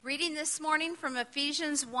Reading this morning from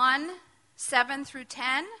Ephesians 1, 7 through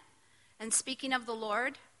 10, and speaking of the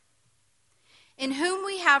Lord, in whom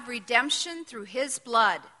we have redemption through his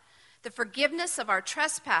blood, the forgiveness of our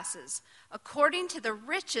trespasses, according to the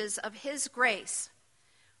riches of his grace,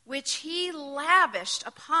 which he lavished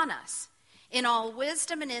upon us in all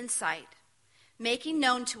wisdom and insight, making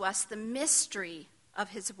known to us the mystery of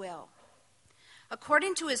his will,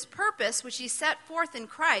 according to his purpose, which he set forth in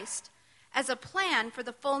Christ, as a plan for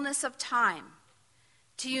the fullness of time,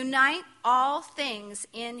 to unite all things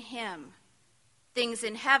in him, things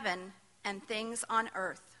in heaven and things on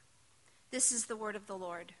earth. This is the word of the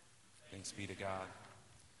Lord. Thanks be to God.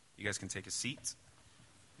 You guys can take a seat.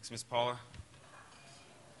 Thanks, Miss Paula.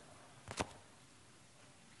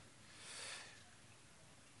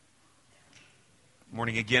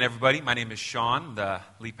 Morning again, everybody. My name is Sean, the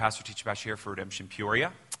lead pastor, teacher pastor here for Redemption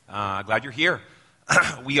Peoria. Glad you're here.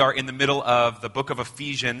 We are in the middle of the book of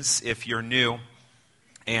Ephesians, if you're new,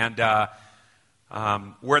 and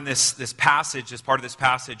we're in this passage, this part of this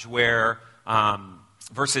passage where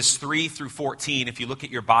verses 3 through 14, if you look at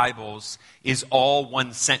your Bibles, is all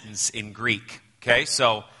one sentence in Greek. Okay,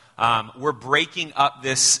 so we're breaking up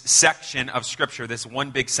this section of Scripture, this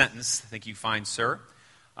one big sentence. I think you find, sir,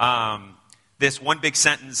 this one big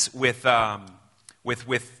sentence with I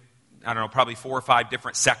don't know, probably 4 or 5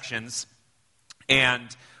 different sections.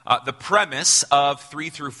 And the premise of 3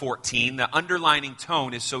 through 14, the underlining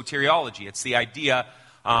tone is soteriology. It's the idea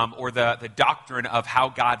or the doctrine of how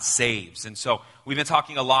God saves. And so we've been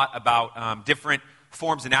talking a lot about different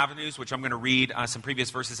forms and avenues, which I'm going to read some previous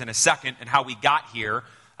verses in a second, and how we got here.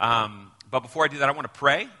 But before I do that, I want to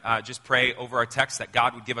pray. Just pray over our text that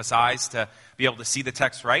God would give us eyes to be able to see the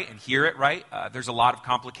text right and hear it right. There's a lot of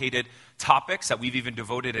complicated topics that we've even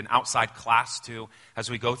devoted an outside class to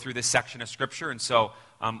as we go through this section of Scripture. And so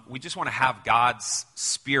we just want to have God's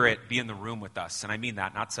Spirit be in the room with us. And I mean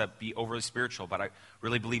that, not to be overly spiritual, but I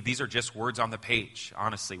really believe these are just words on the page,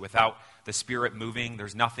 honestly. Without the Spirit moving,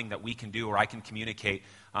 there's nothing that we can do or I can communicate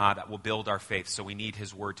that will build our faith. So we need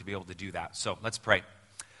His Word to be able to do that. So let's pray.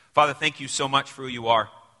 Father, thank you so much for who you are.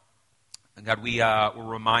 And God, we're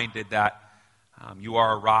reminded that you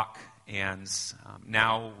are a rock, and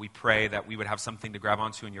now we pray that we would have something to grab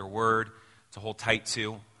onto in your word, to hold tight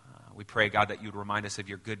to. We pray, God, that you would remind us of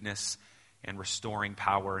your goodness and restoring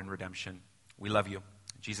power and redemption. We love you.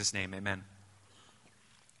 In Jesus' name, amen.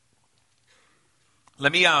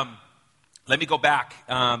 Let me go back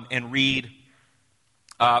and read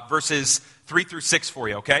verses 3 through 6 for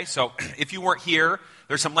you, okay? So if you weren't here,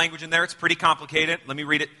 there's some language in there. It's pretty complicated. Let me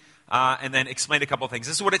read it and then explain a couple of things.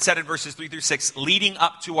 This is what it said in verses 3 through 6, leading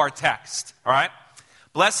up to our text, all right?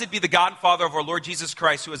 Blessed be the God and Father of our Lord Jesus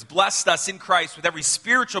Christ, who has blessed us in Christ with every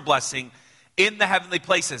spiritual blessing in the heavenly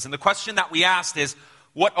places. And the question that we asked is,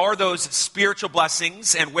 what are those spiritual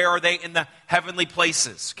blessings and where are they in the heavenly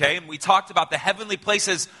places? Okay, and we talked about the heavenly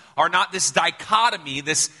places are not this dichotomy,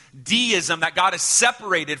 this deism that God has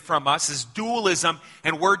separated from us, this dualism,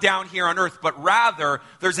 and we're down here on earth, but rather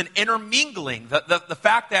there's an intermingling. The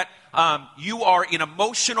fact that you are an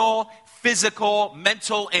emotional, physical,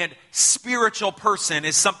 mental, and spiritual person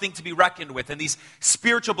is something to be reckoned with, and these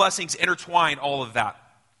spiritual blessings intertwine all of that.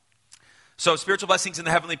 So spiritual blessings in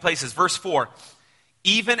the heavenly places. Verse 4.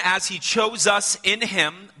 Even as he chose us in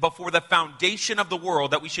him before the foundation of the world,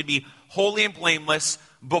 that we should be holy and blameless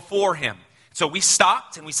before him. So we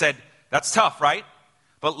stopped and we said, that's tough, right?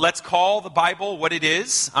 But let's call the Bible what it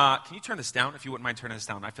is. Can you turn this down, if you wouldn't mind turning this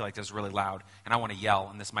down? I feel like this is really loud, and I want to yell,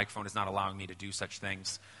 and this microphone is not allowing me to do such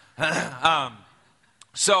things.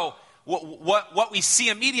 So what we see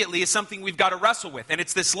immediately is something we've got to wrestle with, and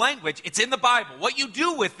it's this language. It's in the Bible. What you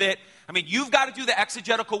do with it, I mean, you've got to do the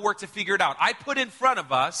exegetical work to figure it out. I put in front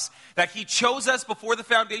of us that he chose us before the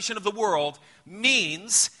foundation of the world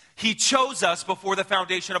means he chose us before the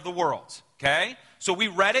foundation of the world, okay? So we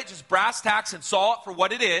read it, just brass tacks, and saw it for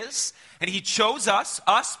what it is, and he chose us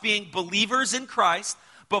being believers in Christ,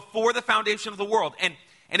 before the foundation of the world. And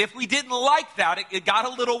if we didn't like that, it got a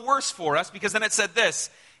little worse for us, because then it said this,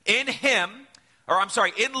 in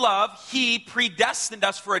love, he predestined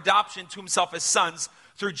us for adoption to himself as sons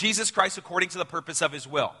through Jesus Christ according to the purpose of his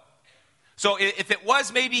will. So if it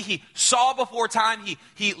was maybe he saw before time,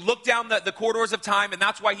 he looked down the corridors of time, and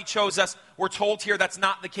that's why he chose us, we're told here that's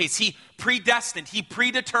not the case. He predestined, he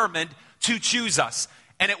predetermined to choose us.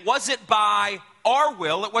 And it wasn't by our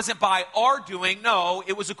will, it wasn't by our doing, no,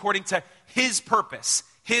 it was according to his purpose,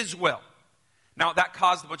 his will. Now that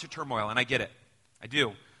caused a bunch of turmoil, and I get it. I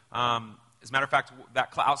do. As a matter of fact,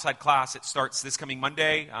 that outside class, it starts this coming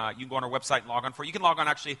Monday. You can go on our website and log on for it. You can log on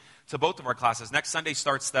actually to both of our classes. Next Sunday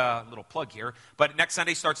starts the little plug here, but next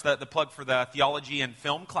Sunday starts the plug for the theology and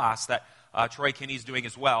film class that Troy Kinney's doing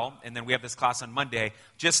as well. And then we have this class on Monday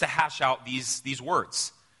just to hash out these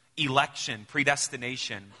words. Election,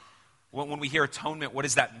 predestination. When we hear atonement, what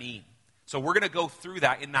does that mean? So we're going to go through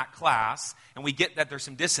that in that class, and we get that there's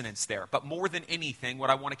some dissonance there. But more than anything, what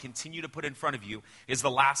I want to continue to put in front of you is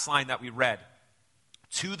the last line that we read.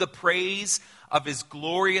 To the praise of his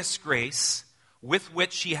glorious grace, with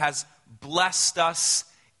which he has blessed us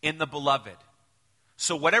in the beloved.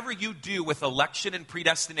 So whatever you do with election and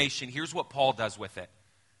predestination, here's what Paul does with it.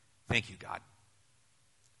 Thank you, God.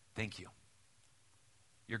 Thank you.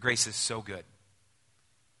 Your grace is so good.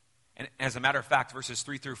 And as a matter of fact, verses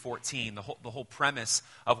 3 through 14, the whole premise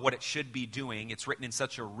of what it should be doing, it's written in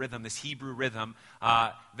such a rhythm, this Hebrew rhythm,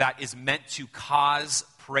 that is meant to cause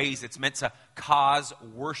praise. It's meant to cause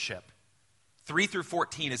worship. 3 through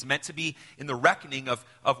 14 is meant to be in the reckoning of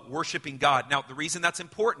worshiping God. Now, the reason that's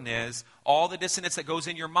important is all the dissonance that goes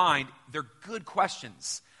in your mind, they're good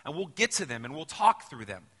questions. And we'll get to them and we'll talk through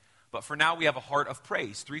them. But for now, we have a heart of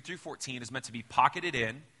praise. 3 through 14 is meant to be pocketed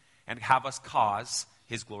in and have us cause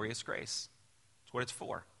his glorious grace. That's what it's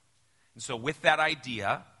for. And so with that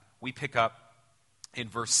idea, we pick up in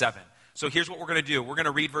verse 7. So here's what we're going to do. We're going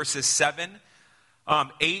to read verses 7,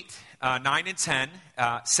 8, 9, and 10.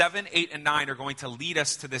 7, 8, and 9 are going to lead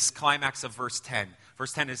us to this climax of verse 10.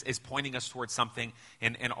 Verse 10 is pointing us towards something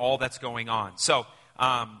in all that's going on. So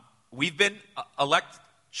we've been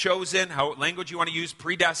chosen, how language you want to use,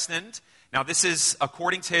 predestined. Now this is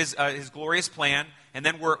according to his glorious plan. And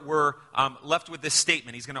then we're left with this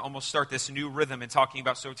statement. He's going to almost start this new rhythm in talking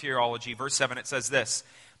about soteriology. Verse 7, it says this.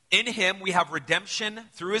 In him we have redemption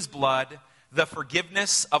through his blood, the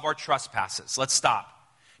forgiveness of our trespasses. Let's stop.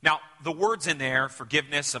 Now, the words in there,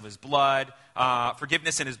 forgiveness of his blood,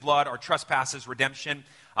 forgiveness in his blood, our trespasses, redemption.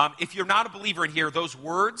 If you're not a believer in here, those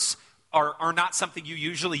words are not something you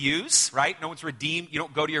usually use, right? No one's redeemed. You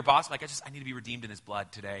don't go to your boss like, I need to be redeemed in his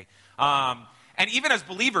blood today. And even as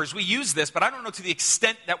believers, we use this, but I don't know to the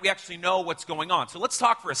extent that we actually know what's going on. So let's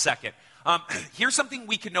talk for a second. Here's something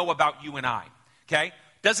we can know about you and I, okay?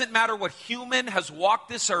 Doesn't matter what human has walked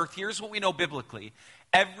this earth. Here's what we know biblically.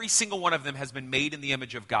 Every single one of them has been made in the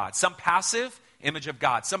image of God. Some passive, image of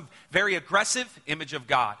God. Some very aggressive, image of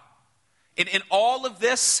God. In all of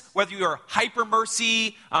this, whether you're hyper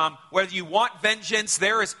mercy, whether you want vengeance,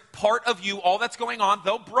 there is part of you, all that's going on,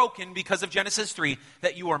 though broken because of Genesis 3,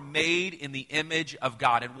 that you are made in the image of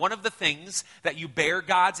God. And one of the things that you bear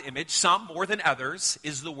God's image, some more than others,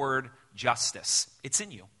 is the word justice. It's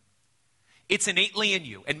in you. It's innately in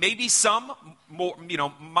you. And maybe some more,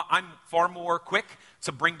 I'm far more quick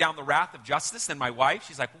to bring down the wrath of justice than my wife.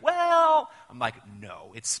 She's like, well, I'm like,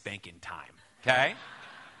 no, it's spanking time, okay?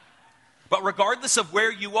 But regardless of where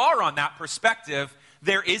you are on that perspective,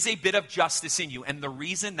 there is a bit of justice in you. And the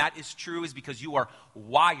reason that is true is because you are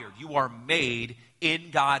wired. You are made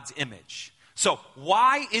in God's image. So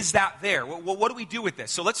why is that there? Well, what do we do with this?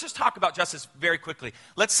 So let's just talk about justice very quickly.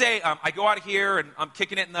 Let's say I go out of here and I'm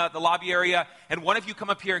kicking it in the lobby area, and one of you come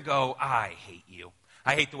up here and go, I hate you.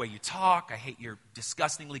 I hate the way you talk. I hate your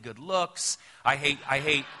disgustingly good looks. I hate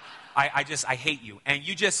you. And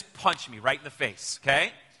you just punch me right in the face,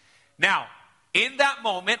 okay? Now, in that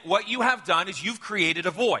moment, what you have done is you've created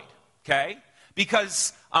a void, okay?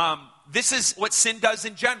 Because this is what sin does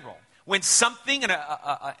in general. When something,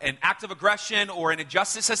 an act of aggression or an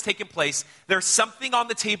injustice has taken place, there's something on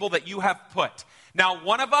the table that you have put. Now,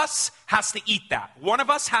 one of us has to eat that. One of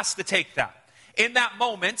us has to take that. In that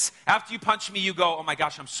moment, after you punch me, you go, oh my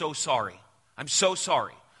gosh, I'm so sorry. I'm so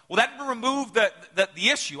sorry. Well, that didn't remove the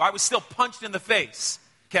issue. I was still punched in the face,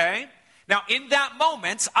 okay? Now, in that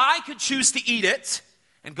moment, I could choose to eat it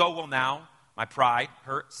and go, well, now my pride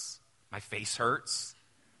hurts, my face hurts,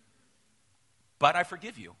 but I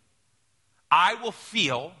forgive you. I will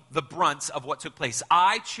feel the brunt of what took place.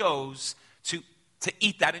 I chose to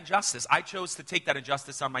eat that injustice. I chose to take that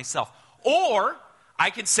injustice on myself. Or I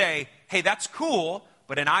can say, hey, that's cool,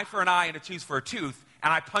 but an eye for an eye and a tooth for a tooth,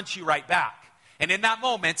 and I punch you right back. And in that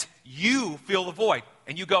moment, you feel the void,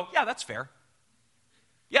 and you go, yeah, that's fair.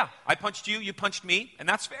 Yeah, I punched you, you punched me, and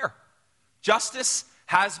that's fair. Justice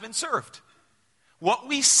has been served. What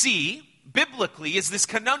we see biblically is this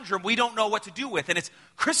conundrum we don't know what to do with, and it's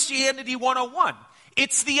Christianity 101.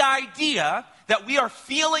 It's the idea that we are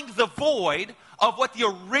feeling the void of what the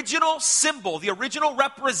original symbol, the original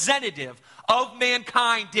representative of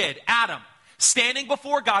mankind did. Adam, standing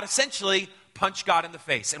before God, essentially punched God in the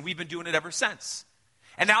face, and we've been doing it ever since.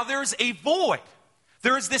 And now there's a void.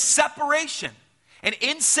 There is this separation. And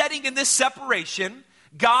in setting in this separation,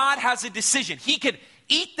 God has a decision. He can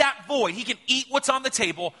eat that void. He can eat what's on the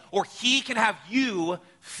table, or he can have you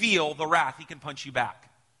feel the wrath. He can punch you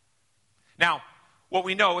back. Now, what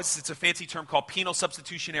we know is it's a fancy term called penal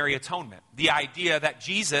substitutionary atonement. The idea that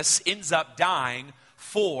Jesus ends up dying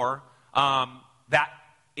for that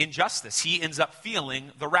injustice. He ends up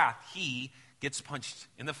feeling the wrath. He gets punched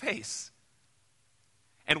in the face.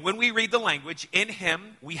 And when we read the language, in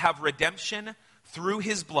him we have redemption through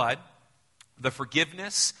his blood, the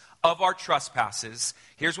forgiveness of our trespasses.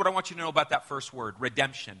 Here's what I want you to know about that first word,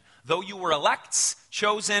 redemption. Though you were elects,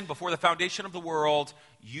 chosen before the foundation of the world,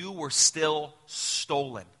 you were still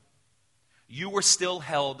stolen. You were still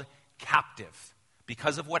held captive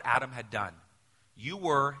because of what Adam had done. You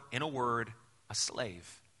were, in a word, a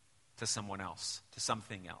slave to someone else, to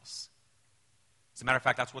something else. As a matter of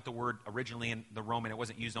fact, that's what the word originally in the Roman, it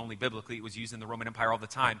wasn't used only biblically, it was used in the Roman Empire all the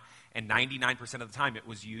time, and 99% of the time it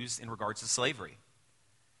was used in regards to slavery.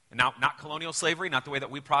 And now, not colonial slavery, not the way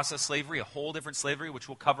that we process slavery, a whole different slavery, which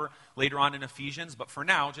we'll cover later on in Ephesians. But for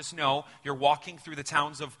now, just know you're walking through the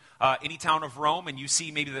towns of, any town of Rome, and you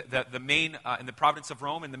see maybe the main, in the province of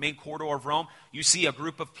Rome, in the main corridor of Rome, you see a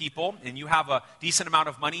group of people, and you have a decent amount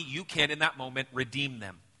of money. You can, in that moment, redeem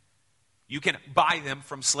them. You can buy them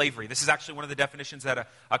from slavery. This is actually one of the definitions that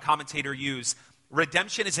a commentator used.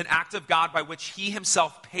 Redemption is an act of God by which he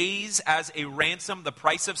himself pays as a ransom the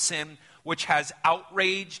price of sin, which has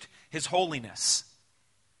outraged his holiness.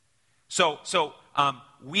 So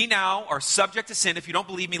we now are subject to sin. If you don't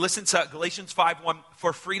believe me, listen to Galatians 5:1.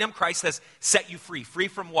 For freedom, Christ has set you free. Free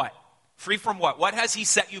from what? Free from what? What has he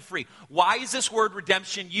set you free? Why is this word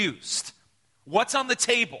redemption used? What's on the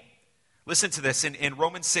table? Listen to this in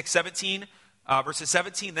Romans 6:17, verses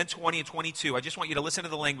 17, then 20 and 22. I just want you to listen to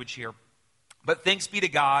the language here. But thanks be to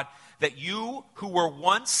God that you who were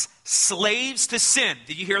once slaves to sin.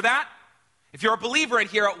 Did you hear that? If you're a believer in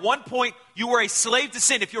here, at one point you were a slave to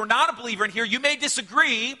sin. If you're not a believer in here, you may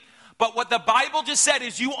disagree, but what the Bible just said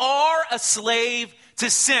is you are a slave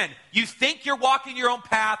to sin. You think you're walking your own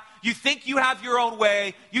path. You think you have your own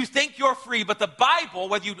way. You think you're free. But the Bible,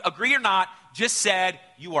 whether you agree or not, just said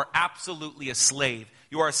you are absolutely a slave.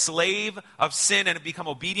 You are a slave of sin and have become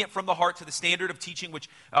obedient from the heart to the standard of teaching which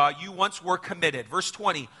you once were committed. Verse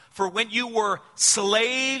 20, for when you were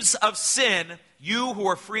slaves of sin, you who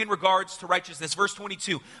are free in regards to righteousness. Verse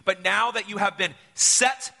 22, but now that you have been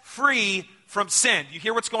set free from sin. You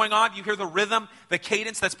hear what's going on? You hear the rhythm, the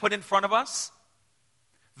cadence that's put in front of us?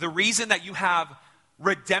 The reason that you have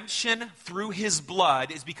redemption through his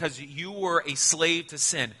blood is because you were a slave to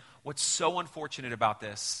sin. What's so unfortunate about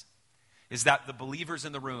this is that the believers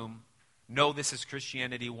in the room know this is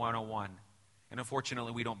Christianity 101. And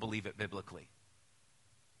unfortunately, we don't believe it biblically.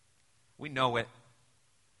 We know it.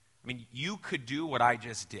 I mean, you could do what I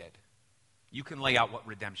just did. You can lay out what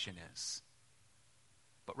redemption is.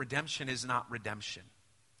 But redemption is not redemption.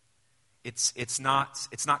 It's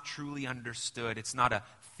not truly understood. It's not a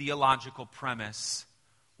theological premise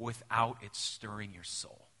without it stirring your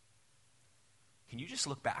soul. Can you just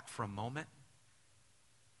look back for a moment?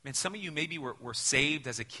 Man, some of you maybe were saved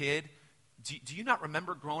as a kid. Do you not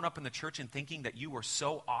remember growing up in the church and thinking that you were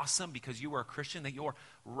so awesome because you were a Christian, that your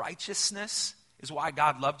righteousness is why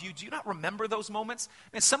God loved you? Do you not remember those moments?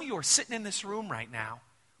 Man, some of you are sitting in this room right now,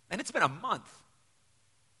 and it's been a month.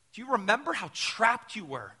 Do you remember how trapped you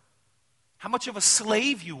were? How much of a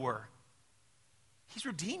slave you were? He's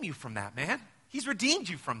redeemed you from that, man. He's redeemed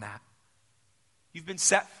you from that. You've been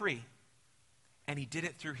set free. And he did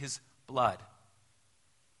it through his blood.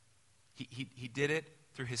 He did it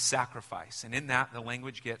through his sacrifice. And in that, the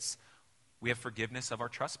language gets, we have forgiveness of our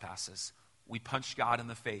trespasses. We punched God in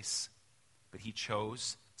the face, but he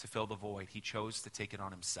chose to fill the void. He chose to take it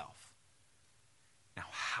on himself. Now,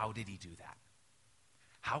 how did he do that?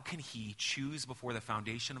 How can he choose before the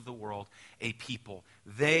foundation of the world a people?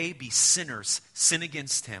 They be sinners, sin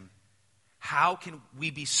against him. How can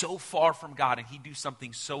we be so far from God and he do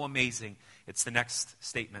something so amazing? It's the next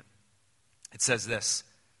statement. It says this.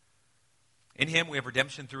 In him we have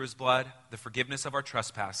redemption through his blood, the forgiveness of our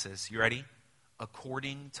trespasses. You ready?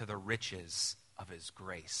 According to the riches of his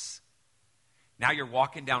grace. Now you're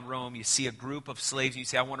walking down Rome, you see a group of slaves, and you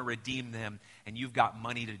say, I want to redeem them, and you've got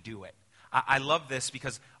money to do it. I love this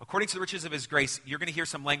because according to the riches of his grace, you're going to hear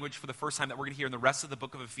some language for the first time that we're going to hear in the rest of the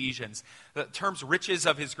book of Ephesians. The terms riches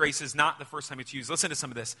of his grace is not the first time it's used. Listen to some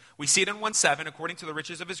of this. We see it in 1:7, according to the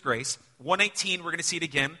riches of his grace. 1:18, we're going to see it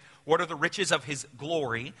again. What are the riches of his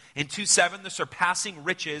glory? In 2:7, the surpassing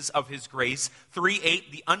riches of his grace.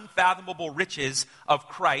 3:8, the unfathomable riches of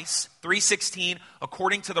Christ. 3:16,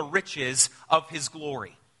 according to the riches of his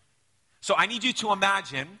glory. So I need you to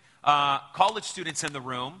imagine college students in the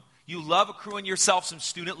room. You love accruing yourself some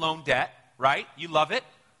student loan debt, right? You love it.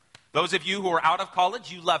 Those of you who are out of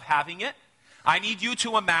college, you love having it. I need you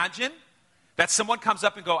to imagine that someone comes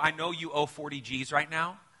up and go, I know you owe 40 G's right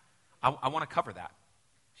now. I want to cover that.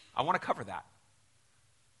 I want to cover that.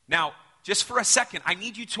 Now, just for a second, I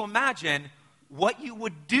need you to imagine what you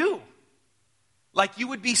would do. Like you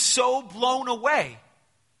would be so blown away.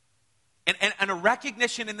 And a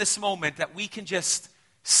recognition in this moment that we can just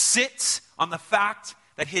sit on the fact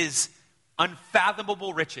that his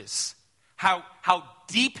unfathomable riches, how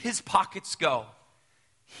deep his pockets go,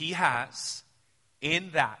 he has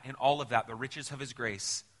in all of that, the riches of his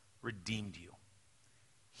grace, redeemed you.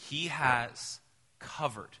 He has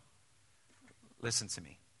covered. Listen to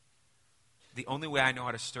me. The only way I know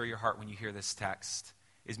how to stir your heart when you hear this text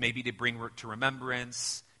is maybe to bring to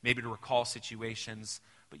remembrance, maybe to recall situations,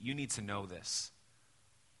 but you need to know this.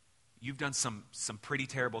 You've done some pretty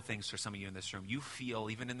terrible things for some of you in this room. You feel,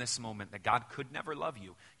 even in this moment, that God could never love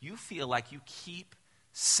you. You feel like you keep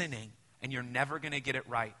sinning and you're never going to get it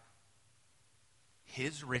right.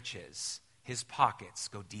 His riches, his pockets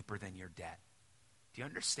go deeper than your debt. Do you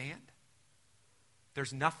understand?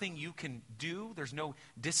 There's nothing you can do. There's no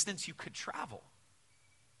distance you could travel.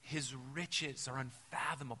 His riches are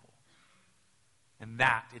unfathomable. And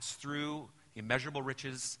it's through the immeasurable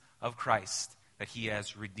riches of Christ that he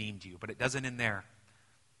has redeemed you. But it doesn't end there.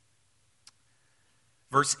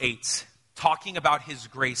 Verse 8, talking about his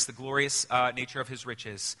grace, the glorious nature of his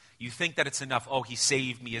riches. You think that it's enough. Oh, he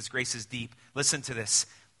saved me. His grace is deep. Listen to this.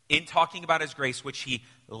 In talking about his grace, which he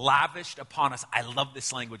lavished upon us. I love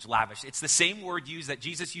this language, lavish. It's the same word used that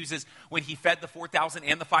Jesus uses when he fed the 4,000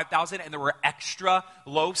 and the 5,000 and there were extra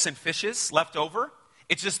loaves and fishes left over.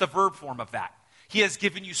 It's just the verb form of that. He has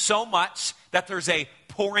given you so much that there's a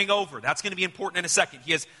pouring over. That's going to be important in a second.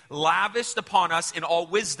 He has lavished upon us in all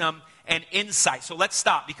wisdom and insight. So let's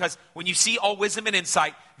stop, because when you see all wisdom and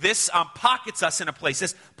insight, this pockets us in a place.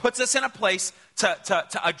 This puts us in a place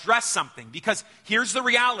to address something. Because here's the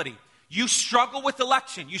reality. You struggle with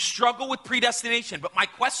election. You struggle with predestination. But my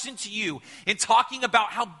question to you in talking about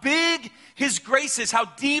how big his grace is, how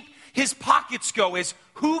deep his pockets go, is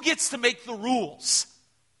who gets to make the rules?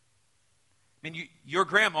 I mean, your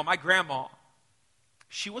grandma, my grandma,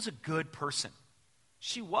 she was a good person.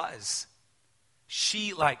 She was.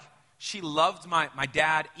 She loved my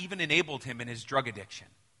dad, even enabled him in his drug addiction.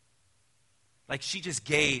 Like she just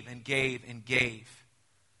gave and gave and gave.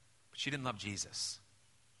 But she didn't love Jesus.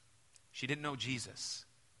 She didn't know Jesus.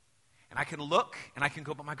 And I can look and I can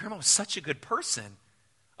go, but my grandma was such a good person.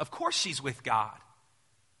 Of course she's with God.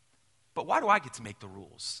 But why do I get to make the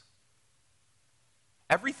rules?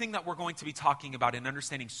 Everything that we're going to be talking about in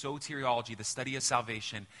understanding soteriology, the study of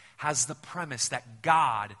salvation, has the premise that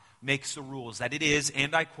God makes the rules. That it is,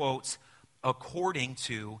 and I quote, according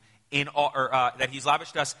to, that he's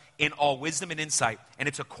lavished us in all wisdom and insight. And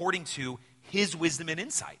it's according to his wisdom and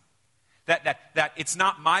insight. That it's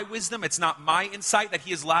not my wisdom, it's not my insight that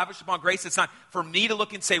he has lavished upon grace. It's not for me to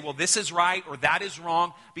look and say, well, this is right or that is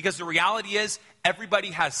wrong. Because the reality is,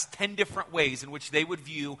 everybody has 10 different ways in which they would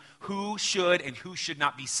view who should and who should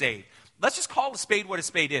not be saved. Let's just call a spade what a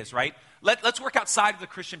spade is, right? Let's work outside of the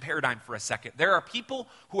Christian paradigm for a second. There are people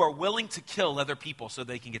who are willing to kill other people so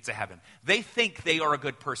they can get to heaven. They think they are a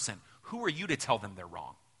good person. Who are you to tell them they're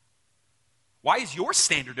wrong? Why is your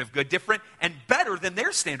standard of good different and better than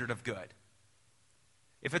their standard of good?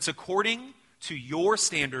 If it's according to your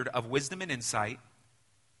standard of wisdom and insight,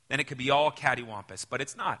 then it could be all cattywampus. But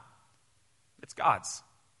it's not. It's God's.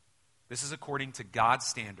 This is according to God's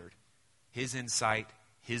standard, his insight,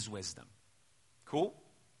 his wisdom. Cool?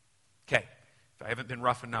 Okay. If I haven't been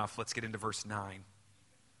rough enough, let's get into verse 9.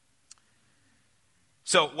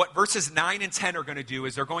 So what verses 9 and 10 are going to do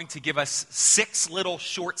is they're going to give us 6 little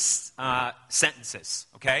short sentences,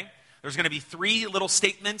 okay? There's going to be 3 little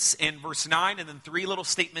statements in verse 9 and then 3 little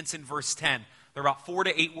statements in verse 10. They're about 4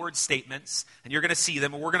 to 8 word statements, and you're going to see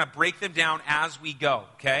them, and we're going to break them down as we go,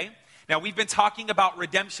 okay? Now, we've been talking about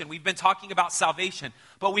redemption. We've been talking about salvation,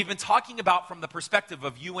 but we've been talking about from the perspective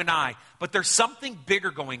of you and I. But there's something bigger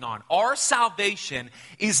going on. Our salvation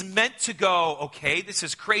is meant to go, okay, this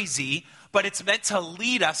is crazy, but it's meant to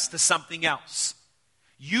lead us to something else.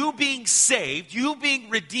 You being saved, you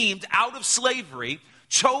being redeemed out of slavery,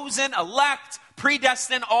 chosen, elect,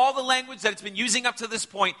 predestined, all the language that it's been using up to this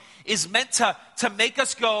point is meant to make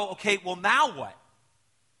us go, okay, well, now what?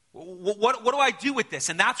 What do I do with this?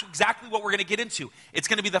 And that's exactly what we're going to get into. It's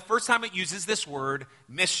going to be the first time it uses this word,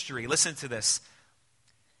 mystery. Listen to this.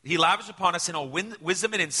 He lavished upon us in all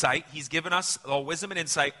wisdom and insight. He's given us all wisdom and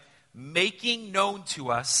insight, making known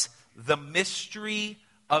to us the mystery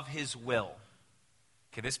of his will.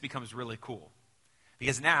 Okay, this becomes really cool.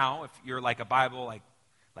 Because now, if you're like a Bible, like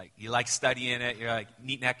you like studying it, you're like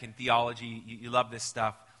neat neck in theology, you love this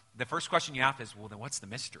stuff, the first question you have is, well, then what's the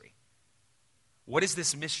mystery? What is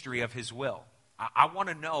this mystery of his will? I want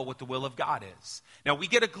to know what the will of God is. Now, we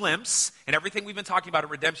get a glimpse, and everything we've been talking about in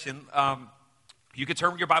redemption, you could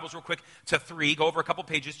turn your Bibles real quick to 3, go over a couple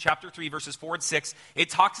pages, chapter 3, verses 4 and 6. It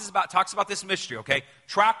talks about this mystery, okay?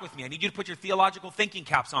 Track with me. I need you to put your theological thinking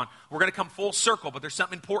caps on. We're going to come full circle, but there's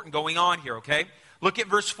something important going on here, okay? Look at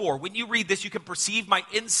verse 4. When you read this, you can perceive my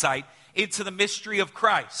insight into the mystery of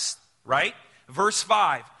Christ, right? Verse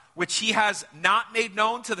 5, which he has not made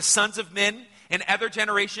known to the sons of men in other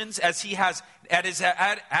generations, as it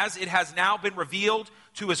has now been revealed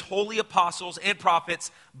to his holy apostles and prophets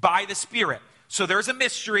by the Spirit. So there's a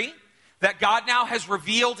mystery that God now has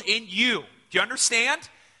revealed in you. Do you understand?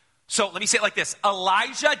 So let me say it like this.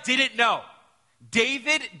 Elijah didn't know.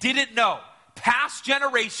 David didn't know. Past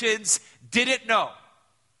generations didn't know.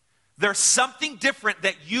 There's something different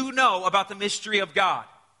that you know about the mystery of God.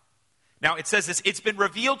 Now it says this, it's been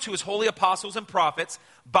revealed to his holy apostles and prophets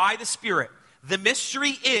by the Spirit. The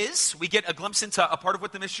mystery is, we get a glimpse into a part of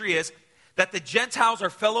what the mystery is, that the Gentiles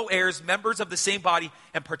are fellow heirs, members of the same body,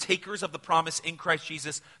 and partakers of the promise in Christ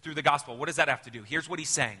Jesus through the gospel. What does that have to do? Here's what he's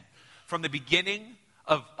saying. From the beginning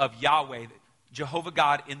of Yahweh, Jehovah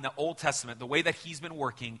God in the Old Testament, the way that he's been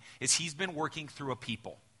working is he's been working through a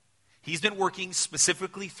people. He's been working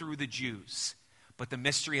specifically through the Jews. But the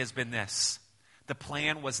mystery has been this. The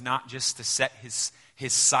plan was not just to set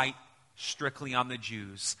his sight strictly on the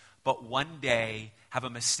Jews, but one day have a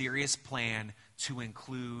mysterious plan to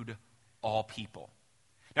include all people.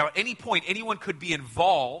 Now, at any point, anyone could be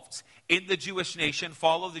involved in the Jewish nation,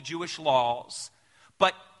 follow the Jewish laws,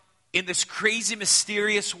 but in this crazy,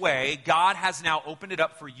 mysterious way, God has now opened it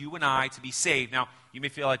up for you and I to be saved. Now, you may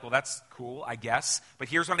feel like, well, that's cool, I guess, but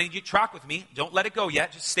here's what I need you to track with me. Don't let it go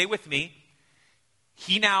yet. Just stay with me.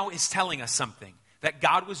 He now is telling us something, that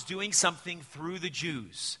God was doing something through the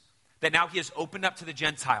Jews, that now he has opened up to the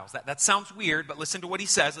Gentiles. That sounds weird, but listen to what he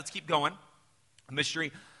says. Let's keep going. A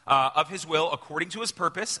mystery of his will according to his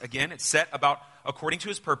purpose. Again, it's set about according to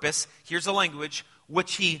his purpose. Here's the language,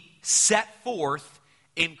 which he set forth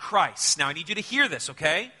in Christ. Now, I need you to hear this,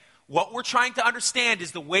 okay? What we're trying to understand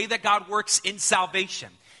is the way that God works in salvation.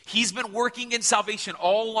 He's been working in salvation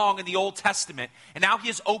all along in the Old Testament, and now he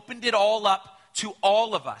has opened it all up to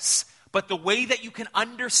all of us. But the way that you can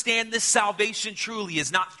understand this salvation truly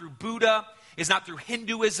is not through Buddha, is not through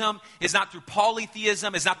Hinduism, is not through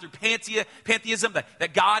polytheism, is not through pantheism,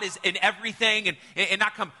 that God is in everything and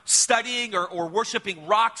not come studying or worshiping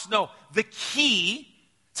rocks. No, the key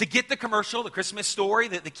to get the commercial, the Christmas story,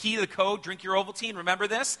 the key to the code, drink your Ovaltine, remember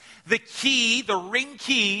this? The key, the ring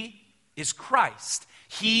key is Christ.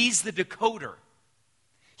 He's the decoder.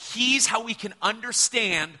 He's how we can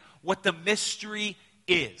understand what the mystery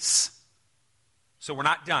is. So we're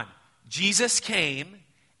not done. Jesus came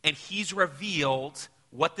and he's revealed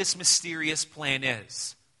what this mysterious plan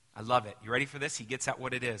is. I love it. You ready for this? He gets at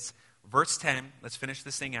what it is. Verse 10, let's finish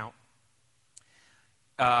this thing out.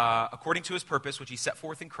 According to his purpose, which he set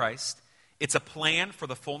forth in Christ, it's a plan for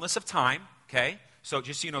the fullness of time, okay? So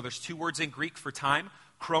just so you know, there's two words in Greek for time.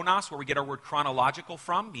 Chronos, where we get our word chronological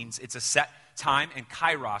from, means it's a set time, and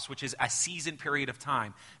kairos, which is a season period of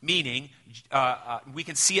time, meaning we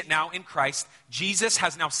can see it now in Christ. Jesus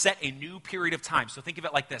has now set a new period of time. So think of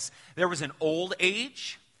it like this. There was an old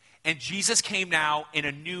age, and Jesus came now in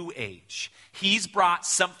a new age. He's brought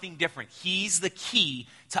something different. He's the key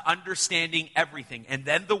to understanding everything. And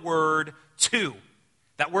then the word to.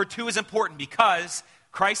 That word to is important because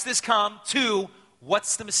Christ has come to,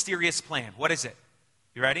 what's the mysterious plan? What is it?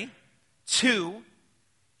 You ready? To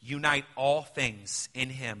unite all things in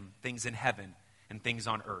him, things in heaven and things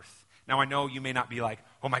on earth. Now, I know you may not be like,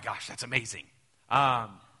 oh my gosh, that's amazing.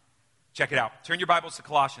 Check it out. Turn your Bibles to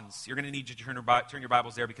Colossians. You're going to need to turn your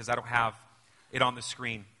Bibles there because I don't have it on the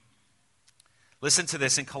screen. Listen to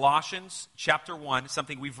this. In Colossians chapter 1,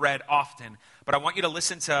 something we've read often, but I want you to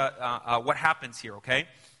listen to what happens here, okay?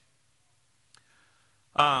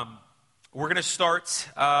 We're going to start,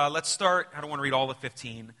 let's start, I don't want to read all of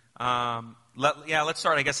 15. let's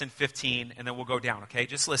start, I guess, in 15, and then we'll go down, okay?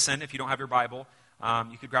 Just listen. If you don't have your Bible,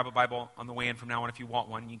 you could grab a Bible on the way in from now on if you want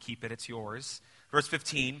one. You can keep it. It's yours. Verse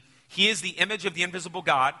 15, he is the image of the invisible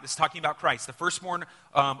God. This is talking about Christ, the firstborn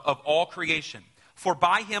of all creation. For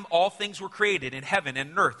by him all things were created in heaven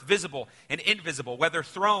and earth, visible and invisible, whether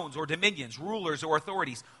thrones or dominions, rulers or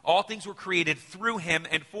authorities. All things were created through him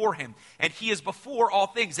and for him. And he is before all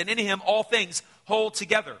things, and in him all things hold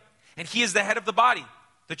together. And he is the head of the body,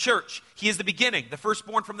 the church. He is the beginning, the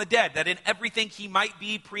firstborn from the dead, that in everything he might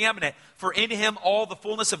be preeminent. For in him all the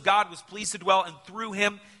fullness of God was pleased to dwell, and through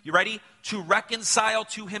him, you ready? To reconcile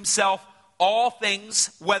to himself all things,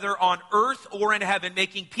 whether on earth or in heaven,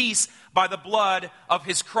 making peace by the blood of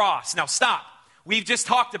his cross. Now stop. We've just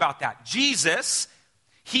talked about that. Jesus,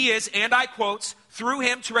 he is, and I quote, through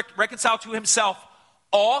him to reconcile to himself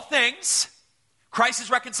all things. Christ is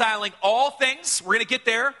reconciling all things. We're going to get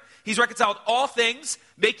there. He's reconciled all things,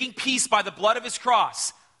 making peace by the blood of his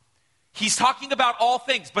cross. He's talking about all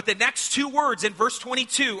things, but the next two words in verse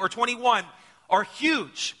 22 or 21 are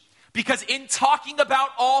huge. Because in talking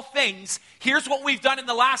about all things, here's what we've done in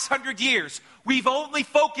the last 100 years. We've only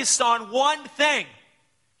focused on one thing.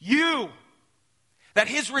 You. That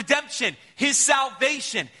his redemption, his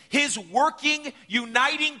salvation, his working,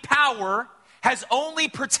 uniting power has only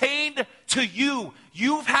pertained to you.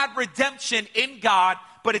 You've had redemption in God,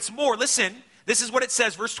 but it's more. Listen, this is what it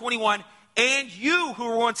says, verse 21. And you who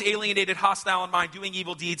were once alienated, hostile in mind, doing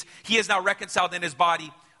evil deeds, he is now reconciled in his body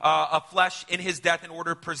of flesh in his death in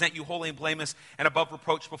order to present you holy and blameless and above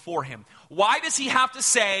reproach before him. Why does he have to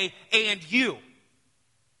say, and you?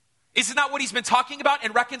 Is it not what he's been talking about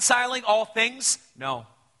in reconciling all things? No.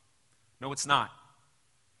 No, it's not.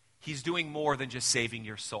 He's doing more than just saving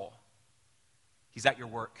your soul. He's at your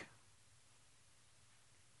work.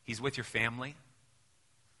 He's with your family.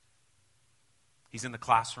 He's in the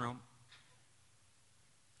classroom.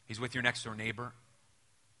 He's with your next door neighbor.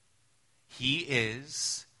 He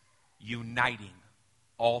is uniting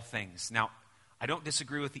all things. Now, I don't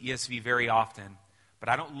disagree with the ESV very often, but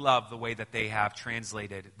I don't love the way that they have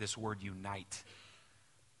translated this word unite.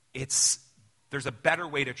 There's a better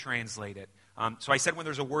way to translate it. So I said when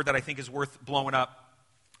there's a word that I think is worth blowing up,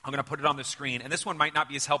 I'm going to put it on the screen. And this one might not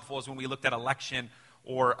be as helpful as when we looked at election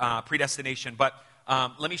or predestination, but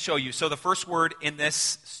let me show you. So the first word in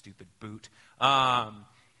this, stupid boot,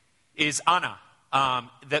 is ana.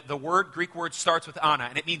 The Greek word starts with ana,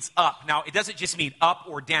 and it means up. Now, it doesn't just mean up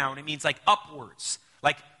or down. It means like upwards,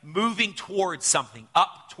 like moving towards something,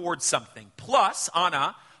 up towards something. Plus,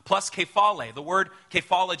 ana, plus kephale. The word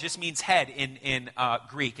kephale just means head in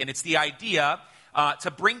Greek, and it's the idea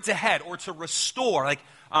to bring to head or to restore. Like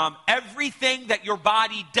everything that your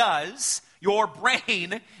body does, your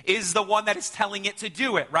brain is the one that is telling it to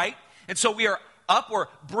do it, right? And so we are up or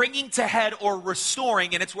bringing to head or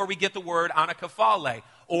restoring, and it's where we get the word anakaphale,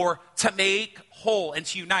 or to make whole and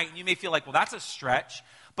to unite. And you may feel like, well, that's a stretch.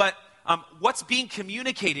 But what's being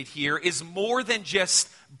communicated here is more than just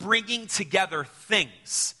bringing together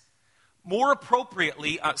things. More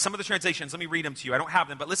appropriately, some of the translations, let me read them to you. I don't have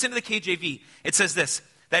them, but listen to the KJV. It says this,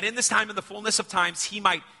 that in this time, in the fullness of times, he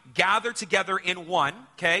might gather together in one,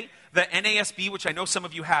 okay? The NASB, which I know some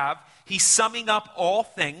of you have, he's summing up all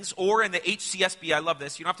things, or in the HCSB, I love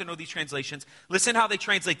this, you don't have to know these translations. Listen how they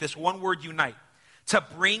translate this one word, unite. To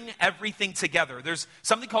bring everything together. There's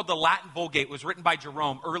something called the Latin Vulgate. It was written by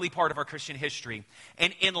Jerome, early part of our Christian history.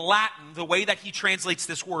 And in Latin, the way that he translates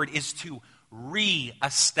this word is to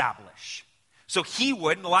re-establish. So he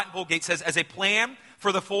would, in the Latin Vulgate says, as a plan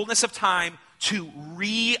for the fullness of time, to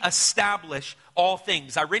re-establish all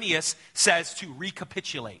things. Irenaeus says to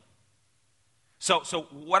recapitulate. So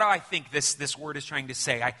what do I think this word is trying to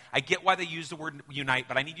say? I get why they use the word unite,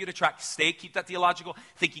 but I need you to keep that theological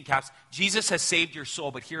thinking caps. Jesus has saved your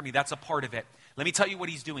soul, but hear me, that's a part of it. Let me tell you what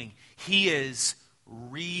he's doing. He is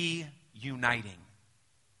reuniting.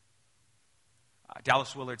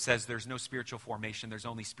 Dallas Willard says there's no spiritual formation, there's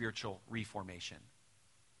only spiritual reformation.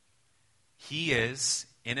 He is,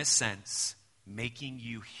 in a sense, making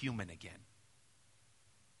you human again.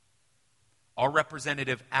 Our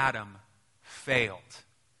representative Adam failed,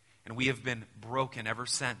 and we have been broken ever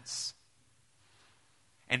since.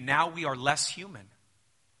 And now we are less human.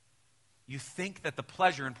 You think that the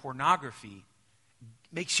pleasure in pornography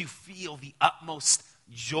makes you feel the utmost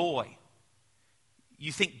joy.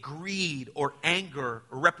 You think greed or anger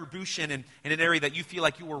or retribution in an area that you feel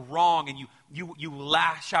like you were wrong, and you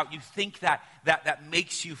lash out. You think that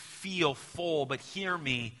makes you feel full, but hear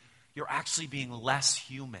me, you're actually being less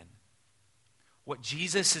human. What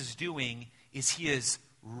Jesus is doing is he is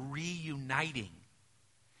reuniting.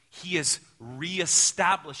 He is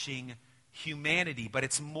reestablishing humanity. But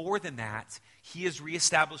it's more than that. He is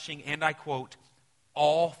reestablishing, and I quote,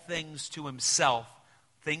 all things to himself,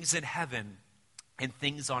 things in heaven and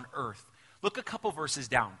things on earth. Look a couple verses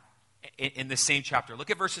down in the same chapter. Look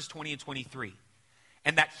at verses 20 and 23.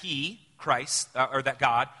 And that he, Christ, or that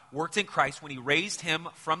God, worked in Christ when he raised him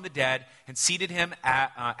from the dead and seated him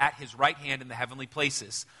at his right hand in the heavenly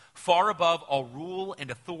places, far above all rule and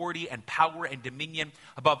authority and power and dominion,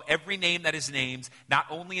 above every name that is named, not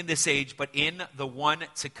only in this age, but in the one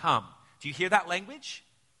to come. Do you hear that language?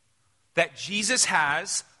 That Jesus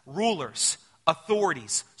has rulers,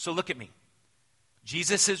 authorities. So look at me.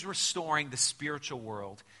 Jesus is restoring the spiritual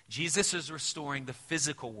world. Jesus is restoring the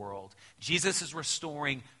physical world. Jesus is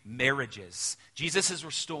restoring marriages. Jesus is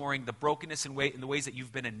restoring the brokenness in the ways that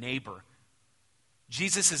you've been a neighbor.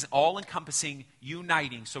 Jesus is all-encompassing,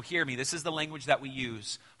 uniting. So hear me, this is the language that we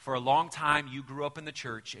use. For a long time, you grew up in the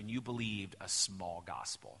church and you believed a small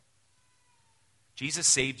gospel. Jesus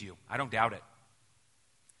saved you. I don't doubt it.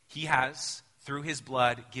 He has, through his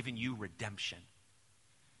blood, given you redemption.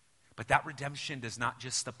 But that redemption does not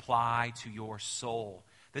just apply to your soul.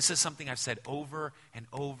 This is something I've said over and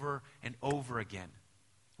over and over again.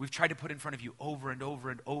 We've tried to put in front of you over and over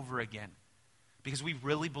and over again. Because we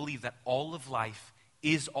really believe that all of life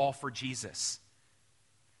is all for Jesus.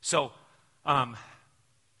 So,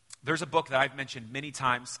 there's a book that I've mentioned many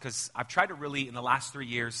times because I've tried to really, in the last 3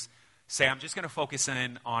 years, say I'm just going to focus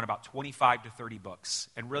in on about 25 to 30 books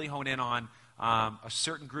and really hone in on a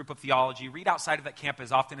certain group of theology, read outside of that camp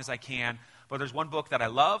as often as I can. But there's one book that I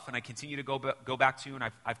love and I continue to go back to, and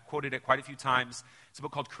I've quoted it quite a few times. It's a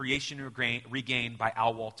book called Creation Regained by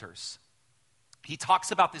Al Walters. He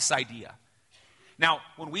talks about this idea. Now,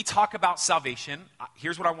 when we talk about salvation,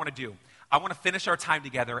 here's what I want to do. I want to finish our time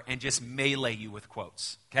together and just melee you with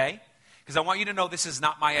quotes, okay? Because I want you to know this is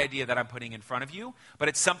not my idea that I'm putting in front of you, but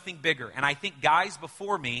it's something bigger. And I think guys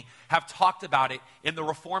before me have talked about it in the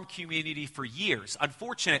Reformed community for years.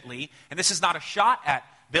 Unfortunately, and this is not a shot at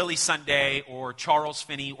Billy Sunday or Charles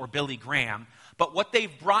Finney or Billy Graham, but what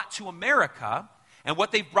they've brought to America and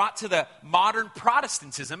what they've brought to the modern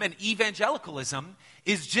Protestantism and evangelicalism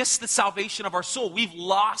is just the salvation of our soul. We've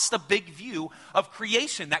lost a big view of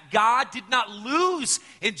creation, that God did not lose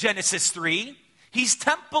in Genesis 3. He's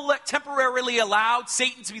temporarily allowed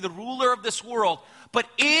Satan to be the ruler of this world. But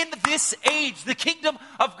in this age, the kingdom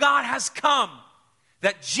of God has come.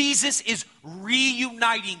 That Jesus is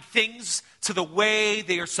reuniting things to the way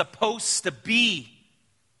they are supposed to be.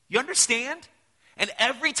 You understand? And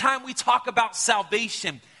every time we talk about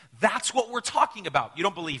salvation, that's what we're talking about. You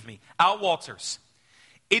don't believe me? Al Walters.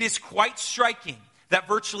 It is quite striking that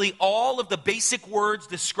virtually all of the basic words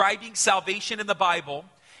describing salvation in the Bible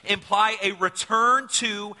imply a return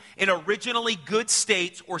to an originally good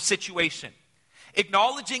state or situation.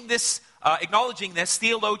 Acknowledging this,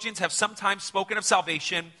 theologians have sometimes spoken of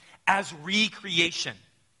salvation as recreation.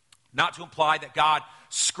 Not to imply that God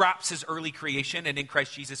scraps his early creation and in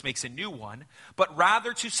Christ Jesus makes a new one, but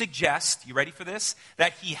rather to suggest, you ready for this,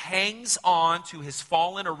 that he hangs on to his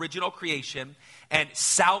fallen original creation and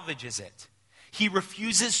salvages it. He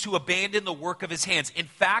refuses to abandon the work of his hands. In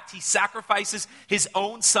fact, he sacrifices his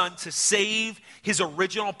own son to save his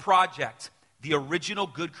original project. The original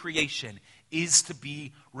good creation is to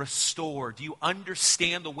be restored. Do you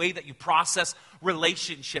understand the way that you process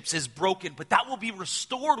relationships is broken, but that will be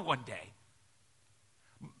restored one day.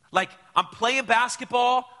 Like, I'm playing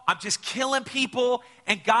basketball, I'm just killing people,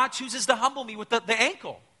 and God chooses to humble me with the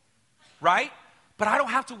ankle, right? But I don't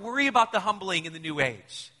have to worry about the humbling in the new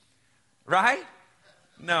age. Right?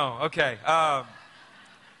 No, okay. I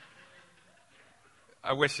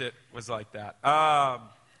wish it was like that.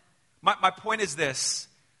 My point is this.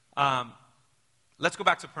 Let's go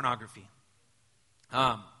back to pornography.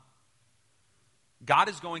 God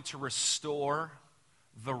is going to restore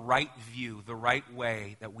the right view, the right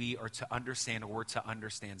way that we are to understand, or we're to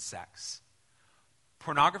understand sex.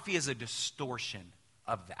 Pornography is a distortion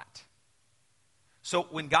of that. So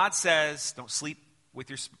when God says, don't sleep with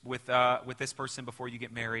this person before you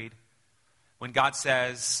get married. When God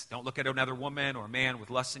says, don't look at another woman or man with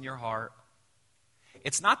lust in your heart.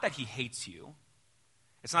 It's not that he hates you.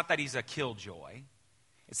 It's not that he's a killjoy.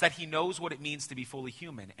 It's that he knows what it means to be fully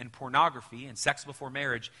human. And pornography and sex before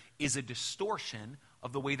marriage is a distortion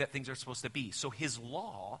of the way that things are supposed to be. So his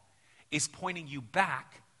law is pointing you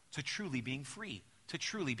back to truly being free, to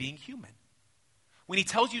truly being human. When he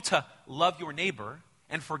tells you to love your neighbor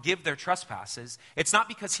and forgive their trespasses, it's not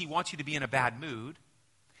because he wants you to be in a bad mood.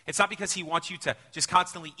 It's not because he wants you to just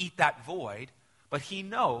constantly eat that void, but he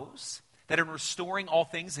knows that in restoring all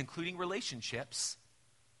things, including relationships,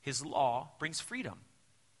 his law brings freedom.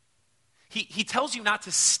 He tells you not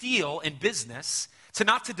to steal in business,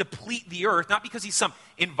 not to deplete the earth, not because he's some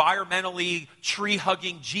environmentally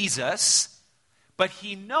tree-hugging Jesus, but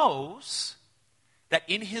he knows that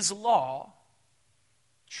in his law,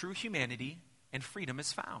 true humanity and freedom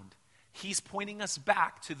is found. He's pointing us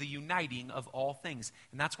back to the uniting of all things.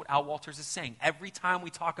 And that's what Al Walters is saying. Every time we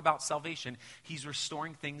talk about salvation, he's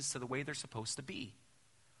restoring things to the way they're supposed to be.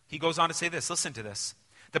 He goes on to say this. Listen to this.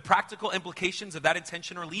 The practical implications of that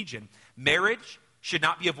intention are legion. Marriage should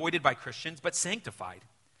not be avoided by Christians, but sanctified.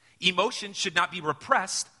 Emotions should not be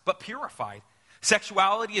repressed, but purified.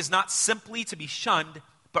 Sexuality is not simply to be shunned,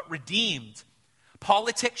 but redeemed.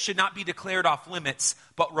 Politics should not be declared off limits,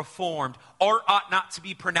 but reformed. Art ought not to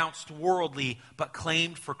be pronounced worldly, but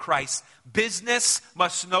claimed for Christ. Business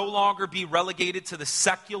must no longer be relegated to the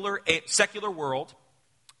secular world,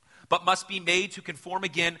 but must be made to conform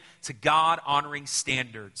again to God-honoring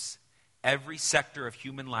standards. Every sector of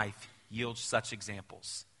human life yields such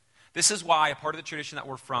examples. This is why a part of the tradition that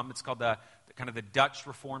we're from, it's called the Dutch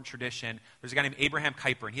Reformed tradition. There's a guy named Abraham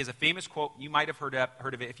Kuyper, and he has a famous quote. You might have heard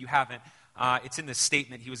of it if you haven't. It's in this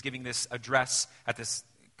statement. He was giving this address at this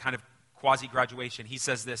kind of quasi-graduation. He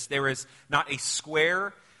says this: there's not a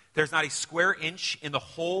square inch in the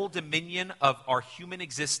whole dominion of our human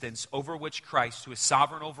existence over which Christ, who is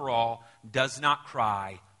sovereign over all, does not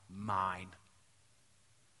cry, mine.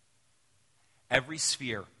 Every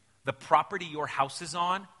sphere, the property your house is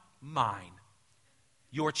on, mine.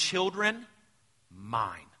 Your children,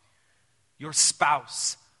 mine. Your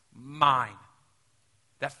spouse, mine.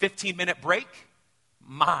 That 15-minute break,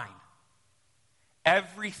 mine.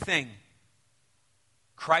 Everything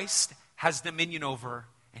Christ has dominion over,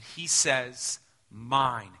 and he says,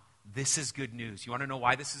 mine. This is good news. You want to know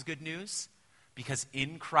why this is good news? Because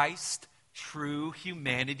in Christ, true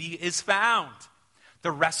humanity is found.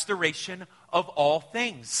 The restoration of all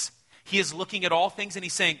things. He is looking at all things and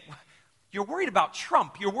he's saying, you're worried about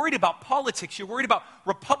Trump. You're worried about politics. You're worried about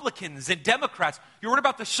Republicans and Democrats. You're worried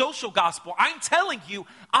about the social gospel. I'm telling you,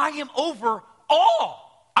 I am over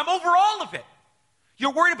all. I'm over all of it.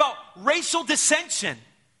 You're worried about racial dissension,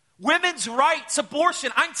 women's rights,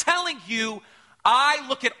 abortion. I'm telling you, I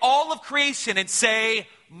look at all of creation and say,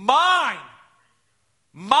 mine.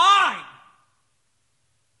 Mine.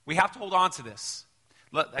 We have to hold on to this.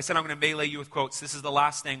 Look, I said I'm going to melee you with quotes. This is the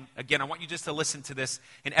last thing. Again, I want you just to listen to this.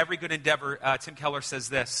 In Every Good Endeavor, Tim Keller says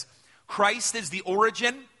this: Christ is the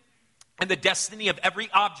origin and the destiny of every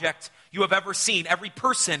object you have ever seen, every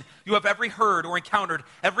person you have ever heard or encountered,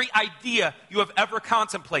 every idea you have ever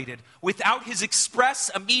contemplated. Without his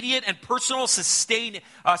express, immediate, and personal sustaining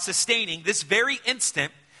this very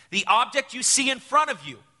instant, the object you see in front of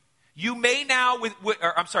you, the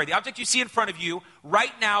object you see in front of you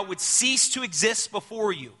right now would cease to exist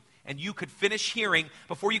before you. And you could finish hearing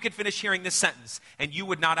this sentence, and you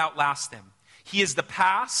would not outlast him. He is the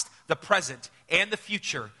past, the present, and the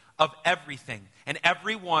future of everything and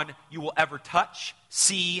everyone you will ever touch,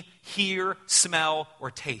 see, hear, smell, or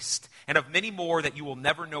taste, and of many more that you will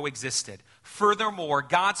never know existed. Furthermore,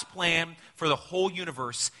 God's plan for the whole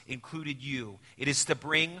universe included you. It is to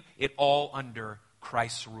bring it all under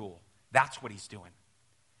Christ's rule. That's what he's doing.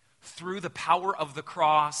 Through the power of the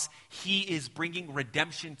cross, he is bringing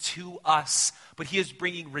redemption to us. But he is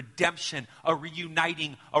bringing redemption, a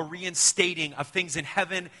reuniting, a reinstating of things in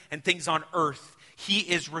heaven and things on earth. He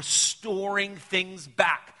is restoring things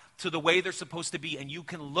back to the way they're supposed to be. And you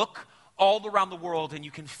can look all around the world and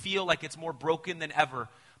you can feel like it's more broken than ever.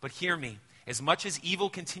 But hear me, as much as evil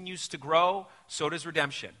continues to grow, so does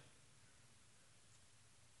redemption.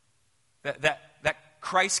 That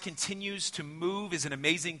Christ continues to move is an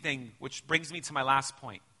amazing thing, which brings me to my last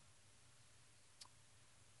point.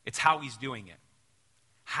 It's how he's doing it,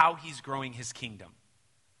 how he's growing his kingdom.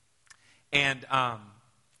 And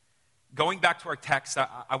going back to our text,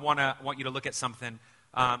 I want you to look at something.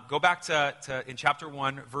 Go back to in chapter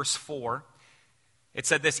 1, verse 4. It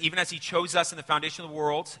said this: even as he chose us in the foundation of the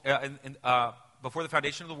world, before the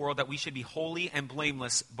foundation of the world, that we should be holy and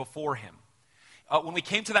blameless before him. When we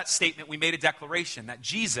came to that statement, we made a declaration that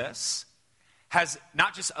Jesus has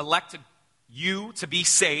not just elected you to be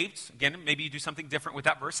saved. Again, maybe you do something different with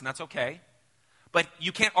that verse, and that's okay. But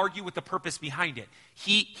you can't argue with the purpose behind it.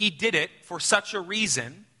 He did it for such a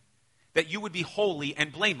reason that you would be holy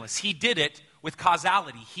and blameless. He did it with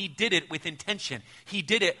causality. He did it with intention. He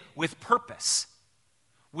did it with purpose.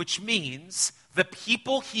 Which means the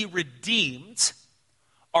people he redeemed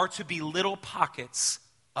are to be little pockets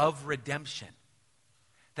of redemption.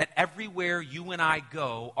 That everywhere you and I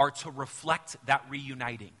go are to reflect that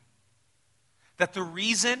reuniting. That the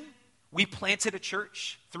reason we planted a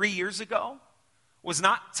church 3 years ago was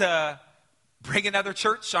not to bring another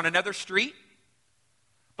church on another street.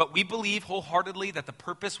 But we believe wholeheartedly that the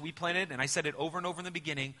purpose we planted, and I said it over and over in the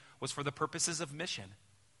beginning, was for the purposes of mission.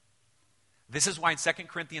 This is why in 2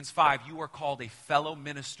 Corinthians 5, you are called a fellow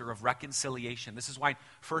minister of reconciliation. This is why in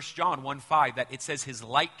 1 John 1:5, that it says his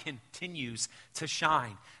light continues to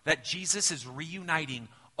shine. That Jesus is reuniting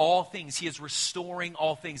all things. He is restoring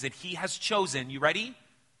all things. And he has chosen, you ready?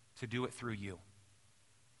 To do it through you.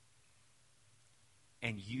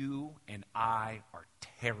 And you and I are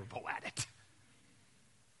terrible at it.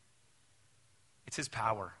 It's his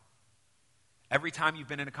power. Every time you've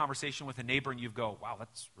been in a conversation with a neighbor and you go, wow,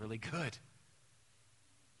 that's really good.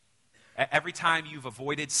 Every time you've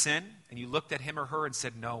avoided sin and you looked at him or her and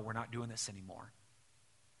said, no, we're not doing this anymore.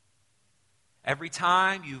 Every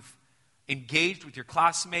time you've engaged with your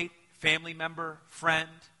classmate, family member, friend,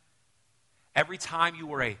 every time you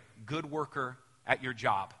were a good worker at your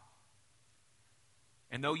job.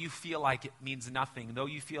 And though you feel like it means nothing, though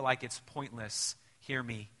you feel like it's pointless, hear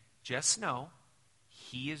me, just know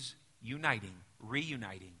he is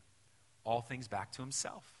reuniting all things back to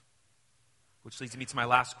himself. Which leads me to my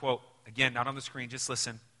last quote. Again, not on the screen, just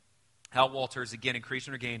listen. Hal Walters, again, in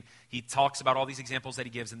Creation Regained, he talks about all these examples that he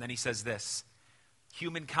gives, and then he says this: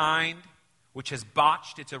 humankind, which has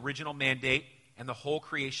botched its original mandate, and the whole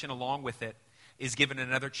creation along with it, is given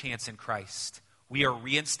another chance in Christ. We are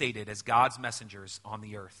reinstated as God's messengers on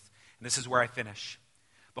the earth. And this is where I finish.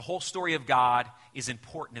 The whole story of God is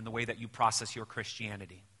important in the way that you process your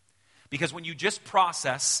Christianity. Because when you just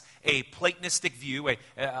process a Platonistic view,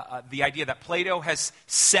 the idea that Plato has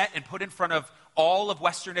set and put in front of all of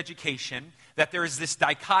Western education, that there is this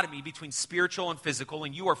dichotomy between spiritual and physical,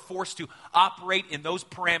 and you are forced to operate in those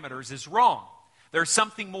parameters, is wrong. There's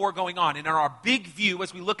something more going on. And in our big view,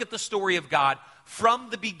 as we look at the story of God, from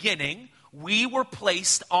the beginning, we were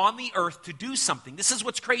placed on the earth to do something. This is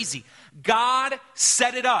what's crazy. God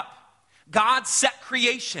set it up. God set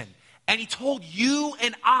creation. And he told you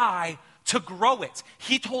and I to grow it.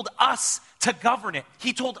 He told us to govern it.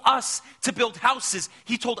 He told us to build houses.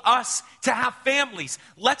 He told us to have families.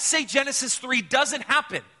 Let's say Genesis 3 doesn't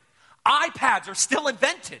happen. iPads are still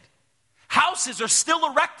invented. Houses are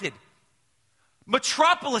still erected.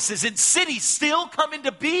 Metropolises and cities still come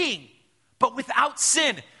into being. But without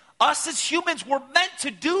sin, us as humans were meant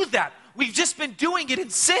to do that. We've just been doing it in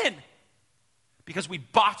sin because we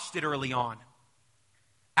botched it early on.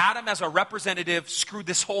 Adam, as our representative, screwed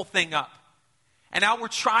this whole thing up. And now we're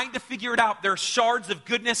trying to figure it out. There are shards of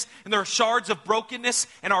goodness and there are shards of brokenness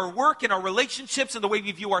in our work and our relationships and the way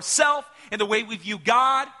we view ourselves and the way we view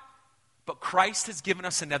God. But Christ has given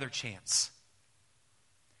us another chance.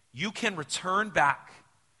 You can return back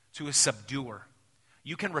to a subduer.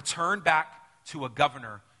 You can return back to a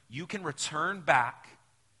governor. You can return back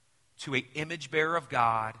to an image bearer of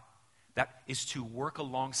God that is to work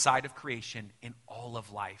alongside of creation in all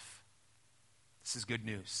of life. This is good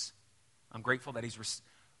news. I'm grateful that he's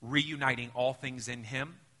reuniting all things in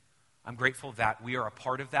him. I'm grateful that we are a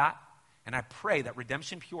part of that. And I pray that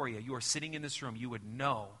Redemption Peoria, you are sitting in this room, you would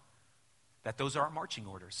know that those are our marching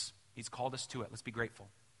orders. He's called us to it. Let's be grateful.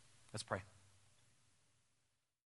 Let's pray.